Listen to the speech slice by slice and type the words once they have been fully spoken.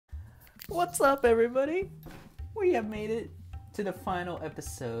What's up, everybody? We have made it to the final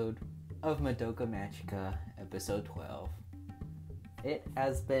episode of Madoka Magica, episode 12. It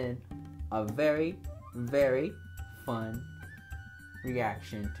has been a very, very fun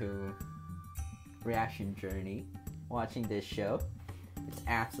reaction journey watching this show. It's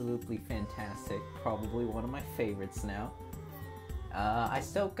absolutely fantastic, probably one of my favorites now. I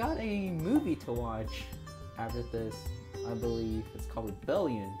still got a movie to watch after this. I believe it's called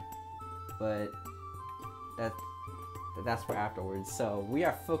Rebellion, but that's for afterwards. So we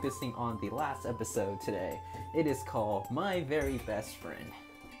are focusing on the last episode today. It is called My Very Best Friend.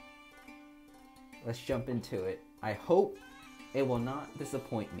 Let's jump into it. I hope it will not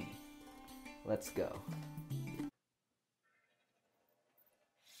disappoint me. Let's go.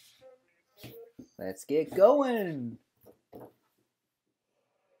 Let's get going.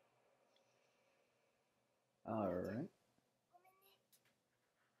 Alright.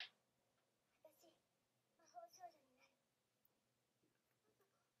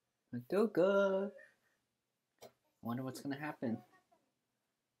 Madoka. I wonder what's gonna happen.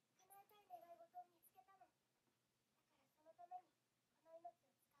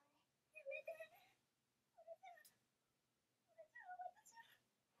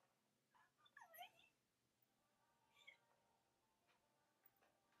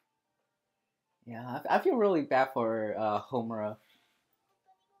 Yeah, I feel really bad for Homura.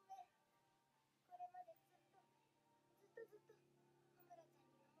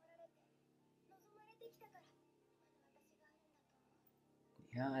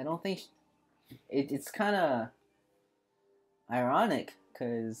 Yeah, I don't think it's kind of ironic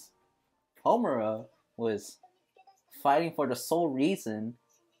because Homura was fighting for the sole reason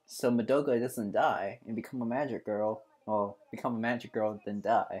so Madoka doesn't die and become a magic girl. Well, become a magic girl and then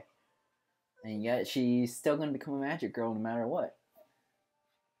die. And yet she's still gonna become a magic girl no matter what.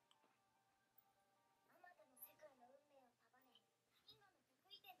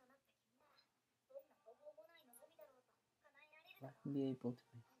 Be able to.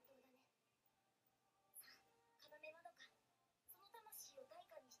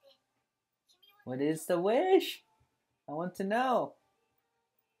 What is the wish? I want to know.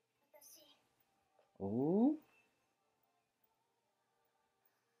 Ooh.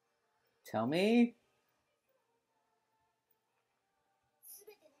 Tell me.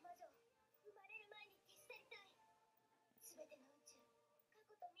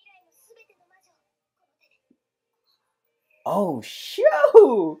 Oh,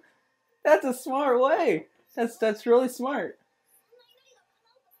 shoo! That's a smart way. That's really smart.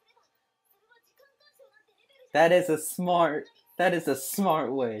 That is a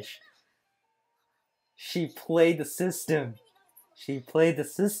smart wish. She played the system. She played the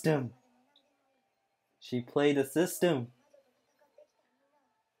system. She played the system.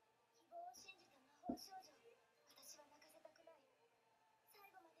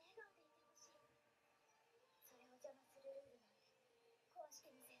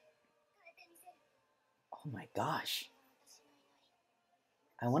 Oh my gosh.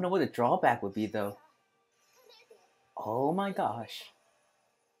 I wonder what the drawback would be though. Oh my gosh.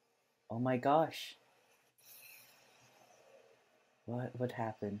 Oh my gosh. What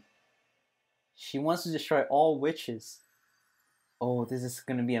happened? She wants to destroy all witches. Oh, this is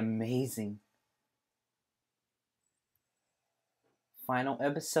gonna be amazing. Final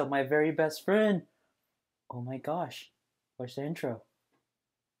episode, My Very Best Friend. Oh my gosh. Where's the intro?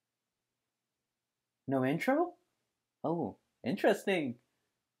 No intro? Oh, interesting.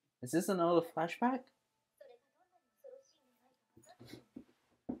 Is this another flashback?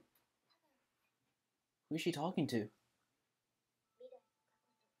 Who is she talking to?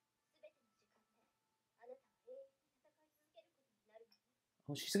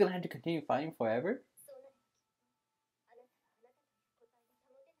 Oh, she's gonna have to continue fighting forever?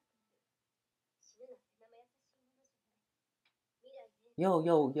 Yo,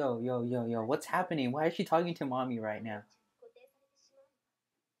 what's happening? Why is she talking to mommy right now?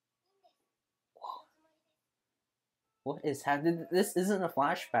 Whoa. What is happening? This isn't a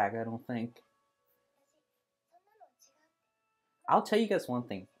flashback, I don't think. I'll tell you guys one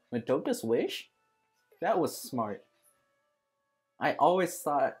thing. Madoka's wish? That was smart. I always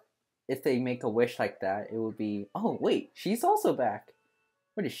thought if they make a wish like that, it would be, oh wait, she's also back.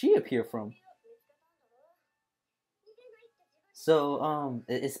 Where did she appear from? So,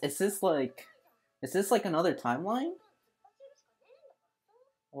 is this like another timeline?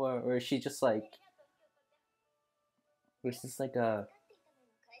 Or is she just like, or is this like a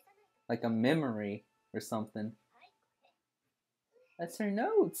memory or something? That's her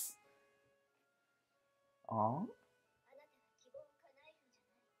notes. Aw.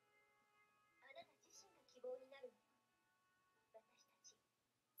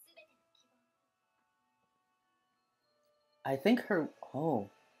 I think her. Oh,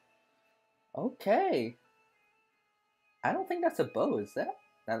 okay. I don't think that's a bow. Is that?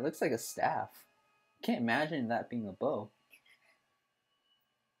 That looks like a staff. Can't imagine that being a bow.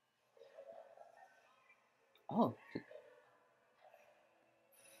 Oh,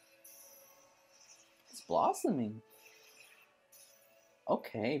 it's blossoming.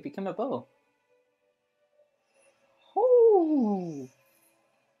 Okay, become a bow. Oh,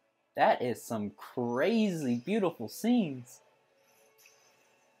 that is some crazy beautiful scenes.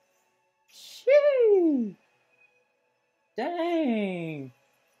 Shee! Dang!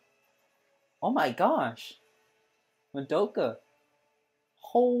 Oh my gosh! Madoka!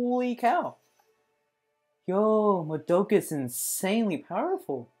 Holy cow! Yo, Madoka's insanely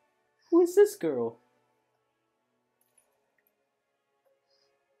powerful. Who is this girl?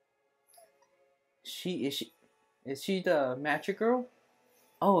 Is she the Magic girl?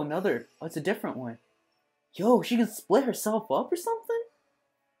 Oh, another. Oh, it's a different one. Yo, she can split herself up or something?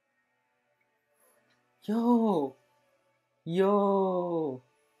 Yo, yo.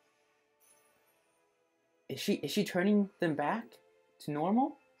 Is she turning them back to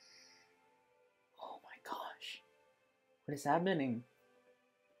normal? Oh my gosh. What is happening?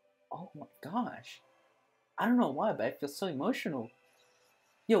 Oh my gosh. I don't know why, but I feel so emotional.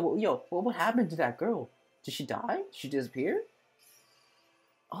 Yo, what happened to that girl? Did she die? Did she disappear?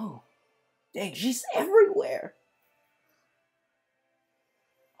 Oh, dang, she's everywhere.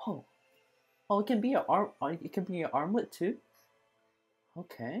 Oh, oh, it can be an arm. It can be an armlet too.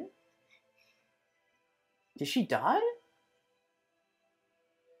 Okay. Did she die?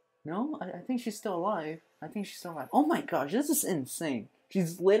 No, I think she's still alive. I think she's still alive. Oh my gosh, this is insane.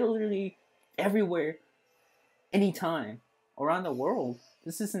 She's literally everywhere, anytime, around the world.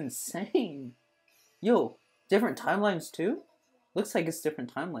 This is insane. Yo, different timelines too? Looks like it's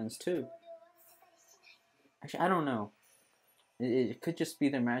different timelines too. Actually, I don't know. It could just be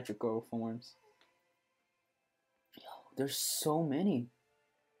their magical forms. Yo, there's so many.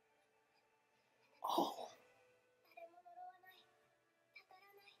 Oh.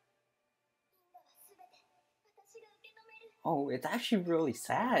 Oh, it's actually really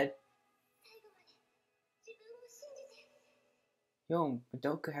sad. Yo,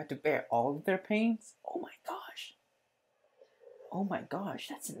 Madoka had to bear all of their pains? Oh my gosh. Oh my gosh,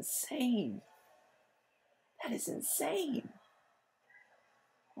 that's insane. That is insane.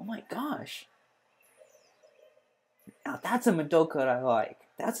 Oh my gosh. Now that's a Madoka I like.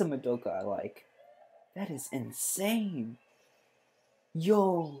 That's a Madoka I like. That is insane.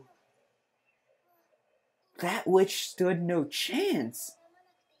 Yo. That witch stood no chance.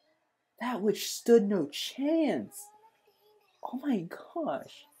 That witch stood no chance. Oh my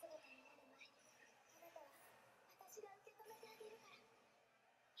gosh.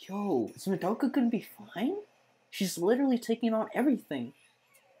 Yo, is Madoka gonna be fine? She's literally taking on everything.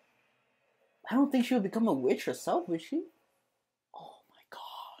 I don't think she would become a witch herself, would she? Oh my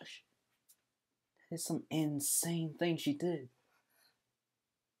gosh. That is some insane thing she did.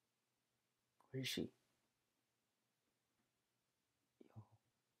 Where is she? Yo.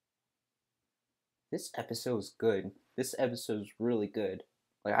 This episode is good. This episode is really good.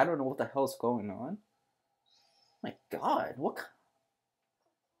 Like, I don't know what the hell's going on. My god, what?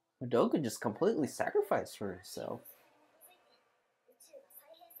 Madoka just completely sacrificed for herself.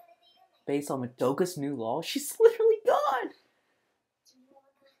 Based on Madoka's new law, she's literally God!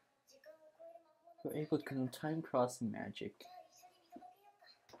 We're able to control time-crossing magic.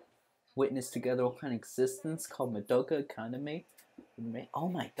 Witness together what kind of existence called Madoka Kaname. Oh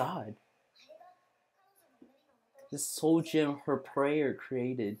my god. This soul gem her prayer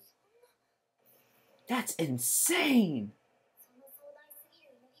created. That's insane!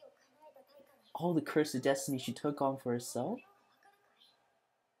 All the cursed destiny she took on for herself?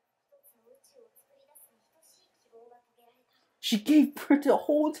 She gave birth to a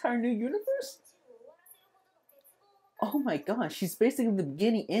whole entire new universe? Oh my gosh, she's basically the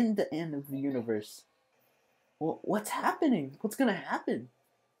beginning and the end of the universe. Well, what's happening? What's gonna happen?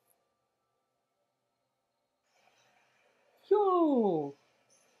 Yo!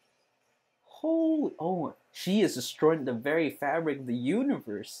 Holy... Oh, she is destroying the very fabric of the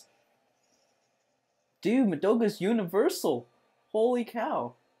universe. Dude, Madoka's universal. Holy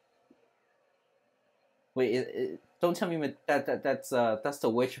cow. Wait, don't tell me that's the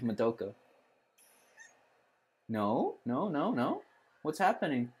witch of Madoka. No. What's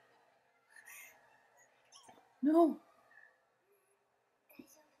happening? No.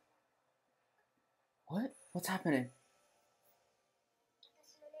 What? What's happening?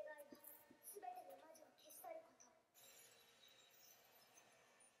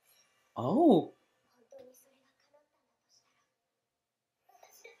 Oh.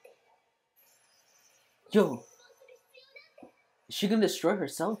 Yo, is she gonna destroy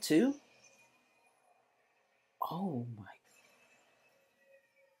herself too? Oh my.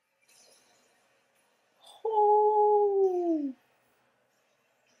 Oh.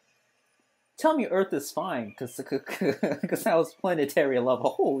 Tell me Earth is fine, because that was planetary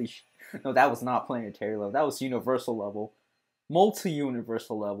level. Holy sh... No, that was not planetary level. That was universal level.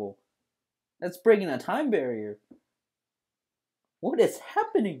 Multi-universal level. That's breaking a time barrier. What is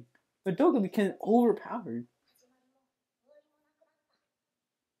happening? Madoka became overpowered.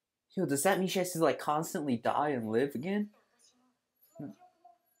 Yo, does that mean she has to like constantly die and live again?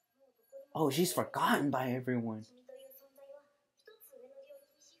 Oh, she's forgotten by everyone.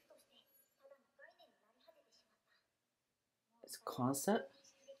 It's a concept?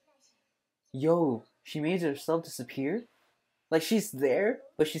 Yo, she made herself disappear? Like she's there,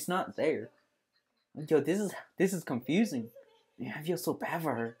 but she's not there. Yo, this is confusing. Man, I feel so bad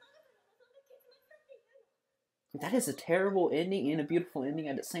for her. That is a terrible ending and a beautiful ending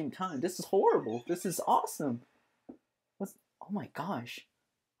at the same time. This is horrible. This is awesome. What's... Oh my gosh.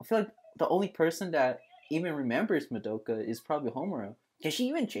 I feel like the only person that even remembers Madoka is probably Homura. Can she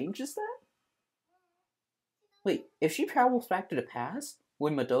even change that? Wait, if she travels back to the past,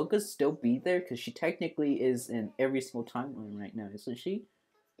 would Madoka still be there? Because she technically is in every single timeline right now, isn't she?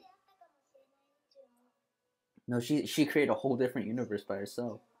 No, she created a whole different universe by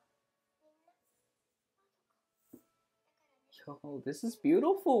herself. Yo, this is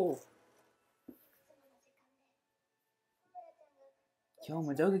beautiful. Yo,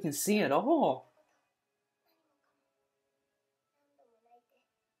 Madoka can see it all.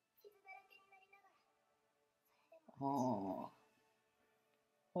 Oh,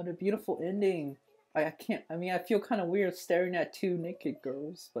 what a beautiful ending. I can't, I mean, I feel kind of weird staring at two naked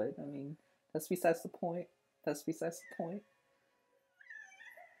girls, but I mean, that's besides the point. That's besides the point.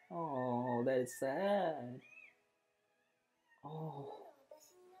 Oh, that is sad. Oh,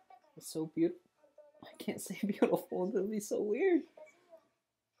 it's so beautiful. I can't say beautiful, that would be so weird.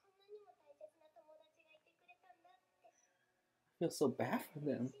 I feel so bad for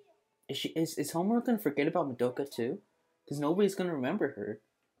them. Is Homer gonna forget about Madoka too? Because nobody's gonna remember her.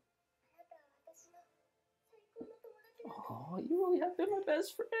 Oh, you really have been my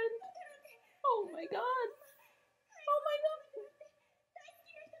best friend. Oh my god. Oh my god.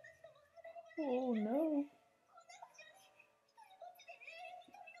 Oh no.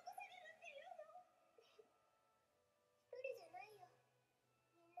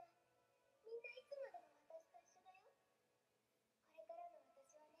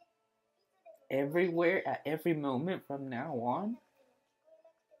 Everywhere at every moment from now on.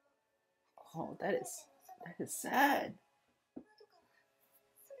 Oh, that is sad.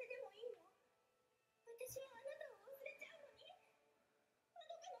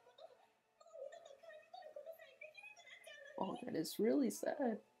 Oh, that is really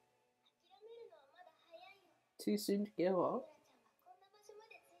sad. Too soon to give up.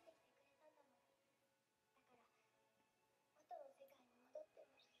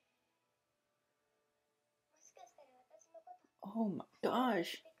 Oh my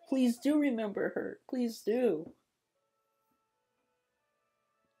gosh. Please do remember her. Please do.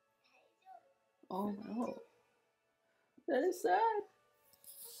 Oh no. That is sad.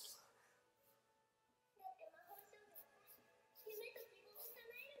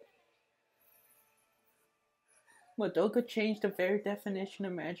 Madoka changed the very definition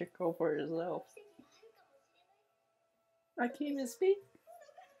of magical for herself. I can't even speak.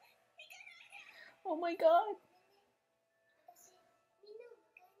 Oh my god.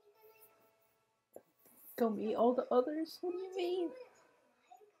 Go meet all the others? What do you mean?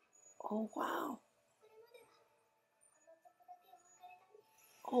 Oh wow.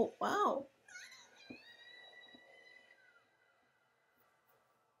 Oh wow.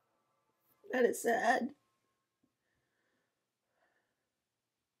 That is sad.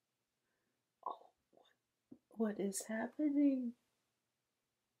 Oh, what is happening?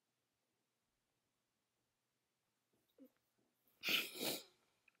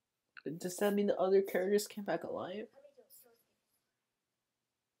 Does that mean the other characters came back alive?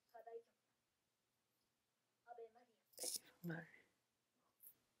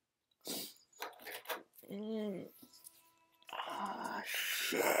 Ah,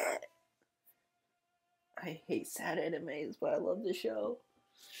 shit. I hate sad animes, but I love the show.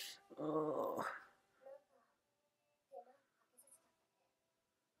 Oh.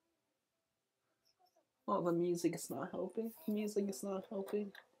 Oh, the music is not helping. The music is not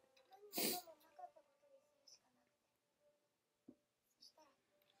helping.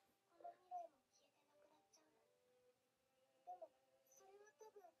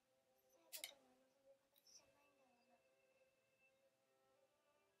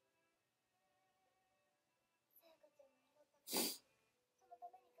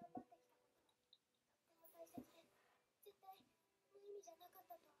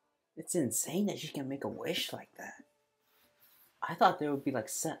 It's insane that she can make a wish like that. I thought there would be like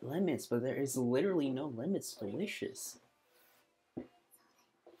set limits, but there is literally no limits to wishes. I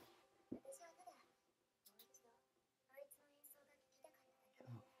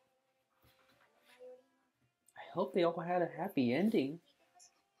hope they all had a happy ending.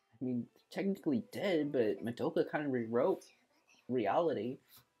 I mean, technically did, but Madoka kind of rewrote reality.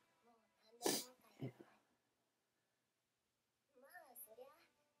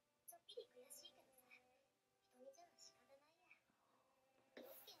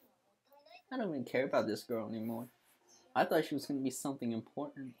 I don't even care about this girl anymore. I thought she was going to be something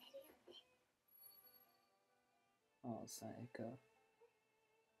important. Oh, Sayaka.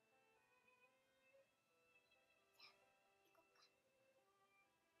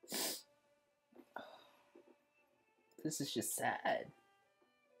 This is just sad.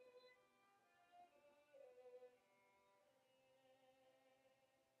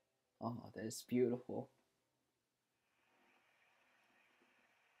 Oh, that is beautiful.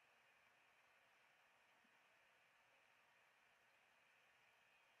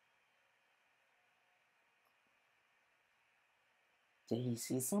 Did he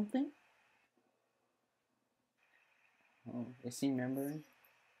see something? Oh, is he remembering?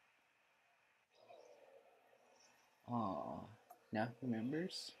 Oh, now he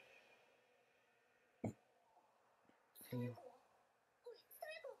remembers?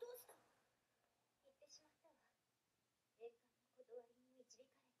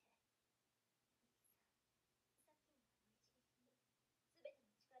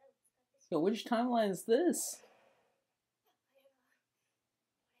 Yo, which timeline is this?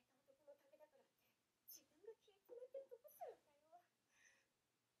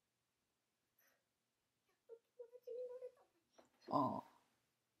 Oh,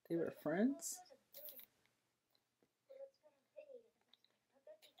 they were friends?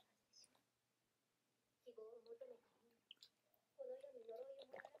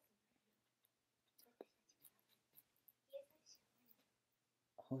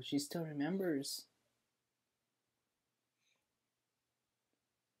 Oh, she still remembers.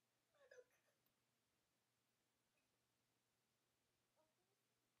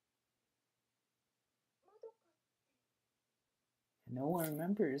 No one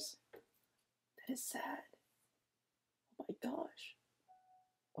remembers. That is sad. Oh my gosh.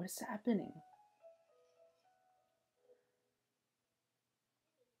 What is happening?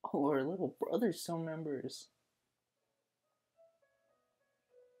 Oh, her little brother still remembers.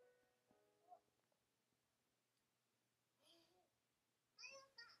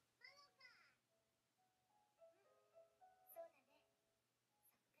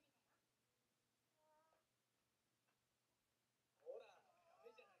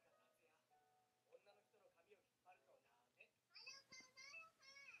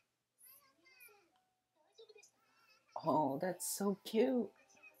 Oh, that's so cute.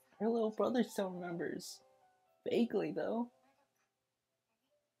 Her little brother still remembers. Vaguely, though.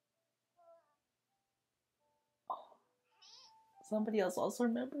 Oh, somebody else also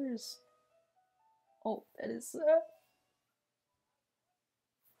remembers. Oh, that is sad.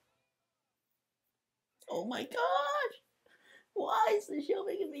 Oh my gosh! Why is the show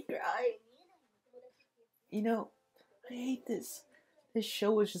making me cry? You know, I hate this. This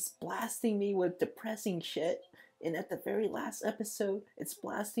show is just blasting me with depressing shit. And at the very last episode, it's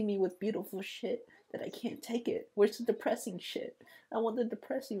blasting me with beautiful shit that I can't take it. Where's the depressing shit? I want the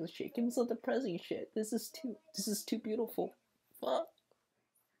depressing shit. Give me some depressing shit. This is too beautiful. Fuck.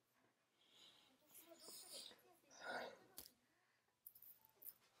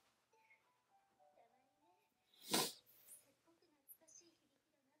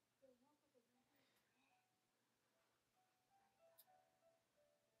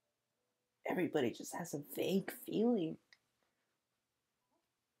 Everybody just has a vague feeling.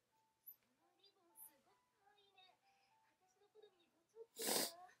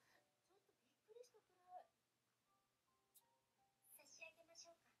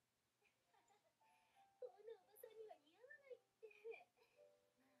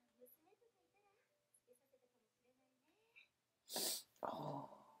 Oh,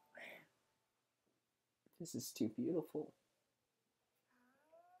 man. This is too beautiful.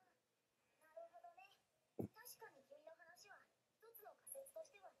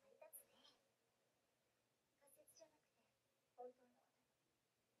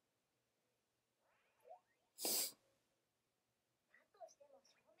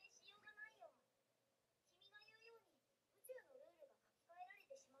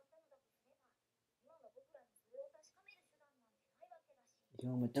 You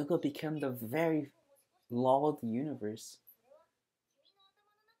know, Madoka became the very law of the universe.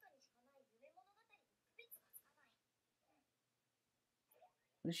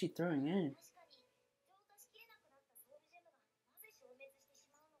 What is she throwing in?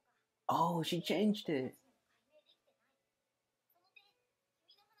 Oh, she changed it.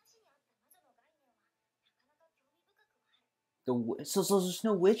 So there's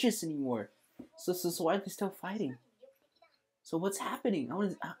no witches anymore. So why are they still fighting? So what's happening? I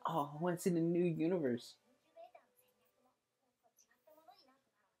want to see the new universe.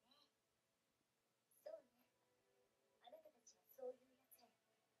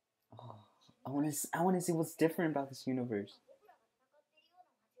 Oh, I want to see what's different about this universe.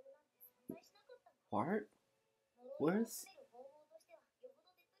 What? Where's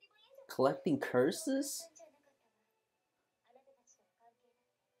collecting curses?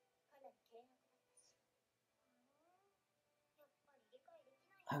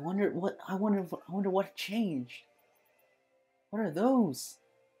 I wonder what changed. What are those?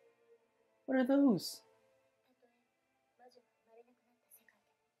 What are those?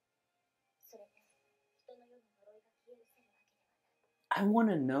 I want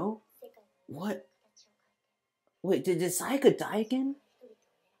to know what. Wait, did Sayaka die again?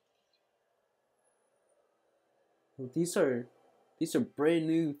 Well, these are brand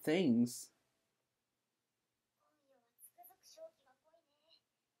new things.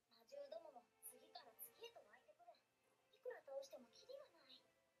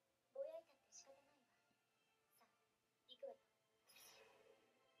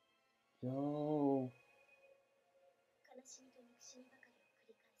 Yo.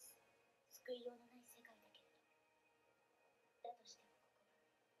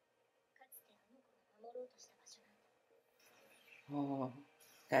 Oh,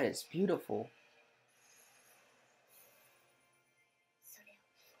 that is beautiful.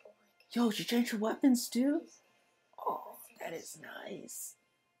 Yo, she changed her weapons too? Oh, that is nice.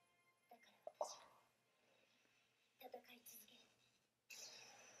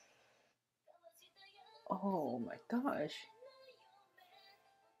 Oh my gosh.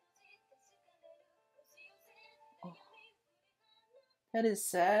 Oh, that is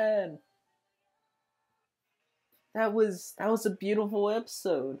sad. That was a beautiful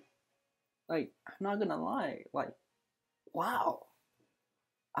episode. Like, I'm not gonna lie. Like, wow.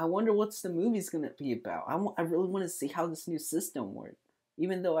 I wonder what's the movie's gonna be about. I really want to see how this new system works.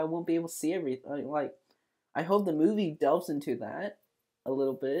 Even though I won't be able to see everything. Like, I hope the movie delves into that a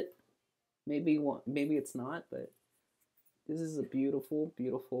little bit. Maybe it's not, but this is a beautiful,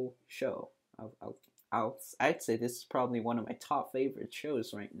 beautiful show. I'd say this is probably one of my top favorite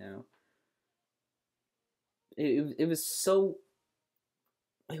shows right now. It was so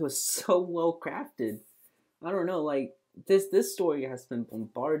well crafted. I don't know, like this story has been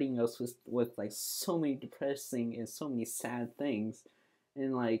bombarding us with like so many depressing and so many sad things,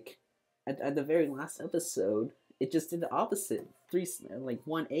 and like at the very last episode, it just did the opposite.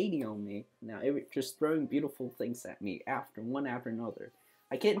 180 on me. Now it just throwing beautiful things at me one after another.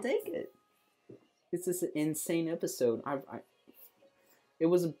 I can't take it. It's this insane episode. It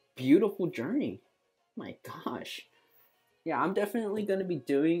was a beautiful journey. My gosh. Yeah, I'm definitely gonna be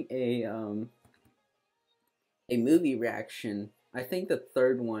doing a movie reaction. I think the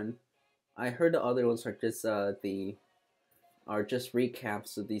third one. I heard the other ones are just just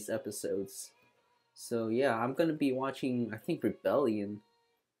recaps of these episodes. So yeah, I'm gonna be watching. I think Rebellion.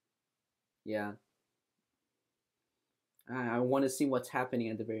 Yeah, I want to see what's happening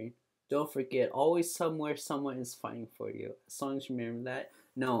at the very. Don't forget, always somewhere someone is fighting for you. As long as you remember that.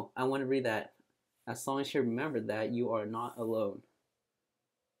 No, I want to read that. As long as you remember that, you are not alone.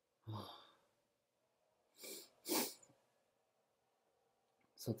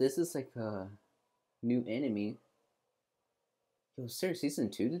 So this is like a new enemy. Yo, is there season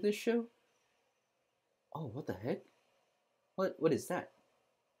 2 to this show? Oh, what the heck? What is that?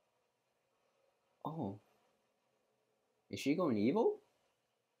 Oh. Is she going evil?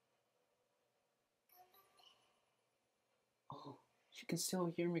 Oh, she can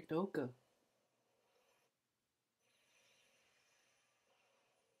still hear Madoka.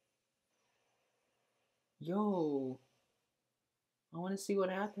 Yo. I want to see what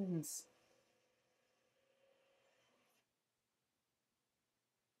happens.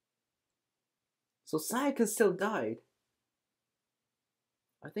 So Sayaka still died.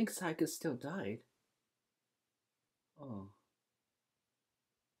 I think Sayaka still died. Oh.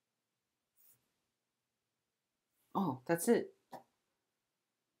 Oh, that's it.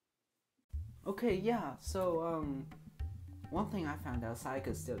 Okay, yeah. So one thing I found out,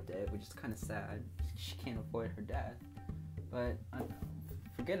 Sayaka's still dead, which is kind of sad. She can't avoid her death. But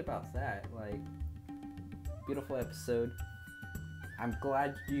forget about that. Like, beautiful episode. I'm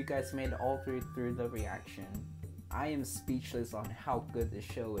glad you guys made it all through the reaction. I am speechless on how good this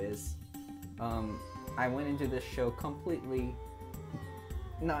show is. I went into this show completely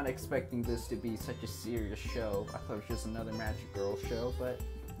not expecting this to be such a serious show. I thought it was just another Magic Girl show, but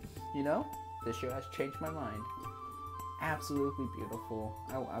you know, this show has changed my mind. Absolutely beautiful.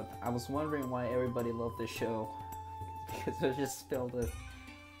 I was wondering why everybody loved this show, because it was just filled with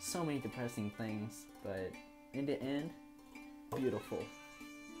so many depressing things, but in the end, beautiful.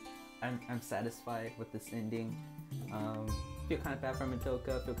 I'm satisfied with this ending. Feel kind of bad for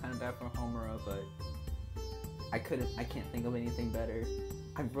Madoka, feel kind of bad for Homura, but I can't think of anything better.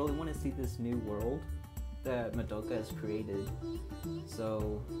 I really want to see this new world that Madoka has created.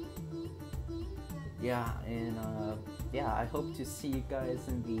 So yeah, and yeah, I hope to see you guys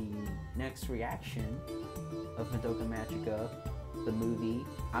in the next reaction of Madoka Magica, the movie.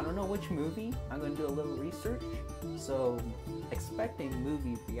 I don't know which movie. I'm gonna do a little research, so expect a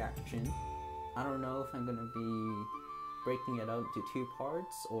movie reaction. I don't know if I'm gonna be breaking it up into 2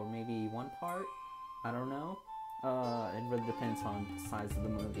 parts or maybe 1 part. I don't know. It really depends on the size of the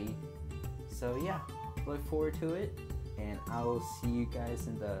movie. So yeah, look forward to it, and I will see you guys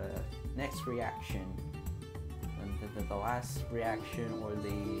in the next reaction. The last reaction or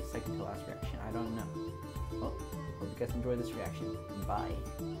the second to last reaction. I don't know. Well, hope you guys enjoy this reaction. Bye.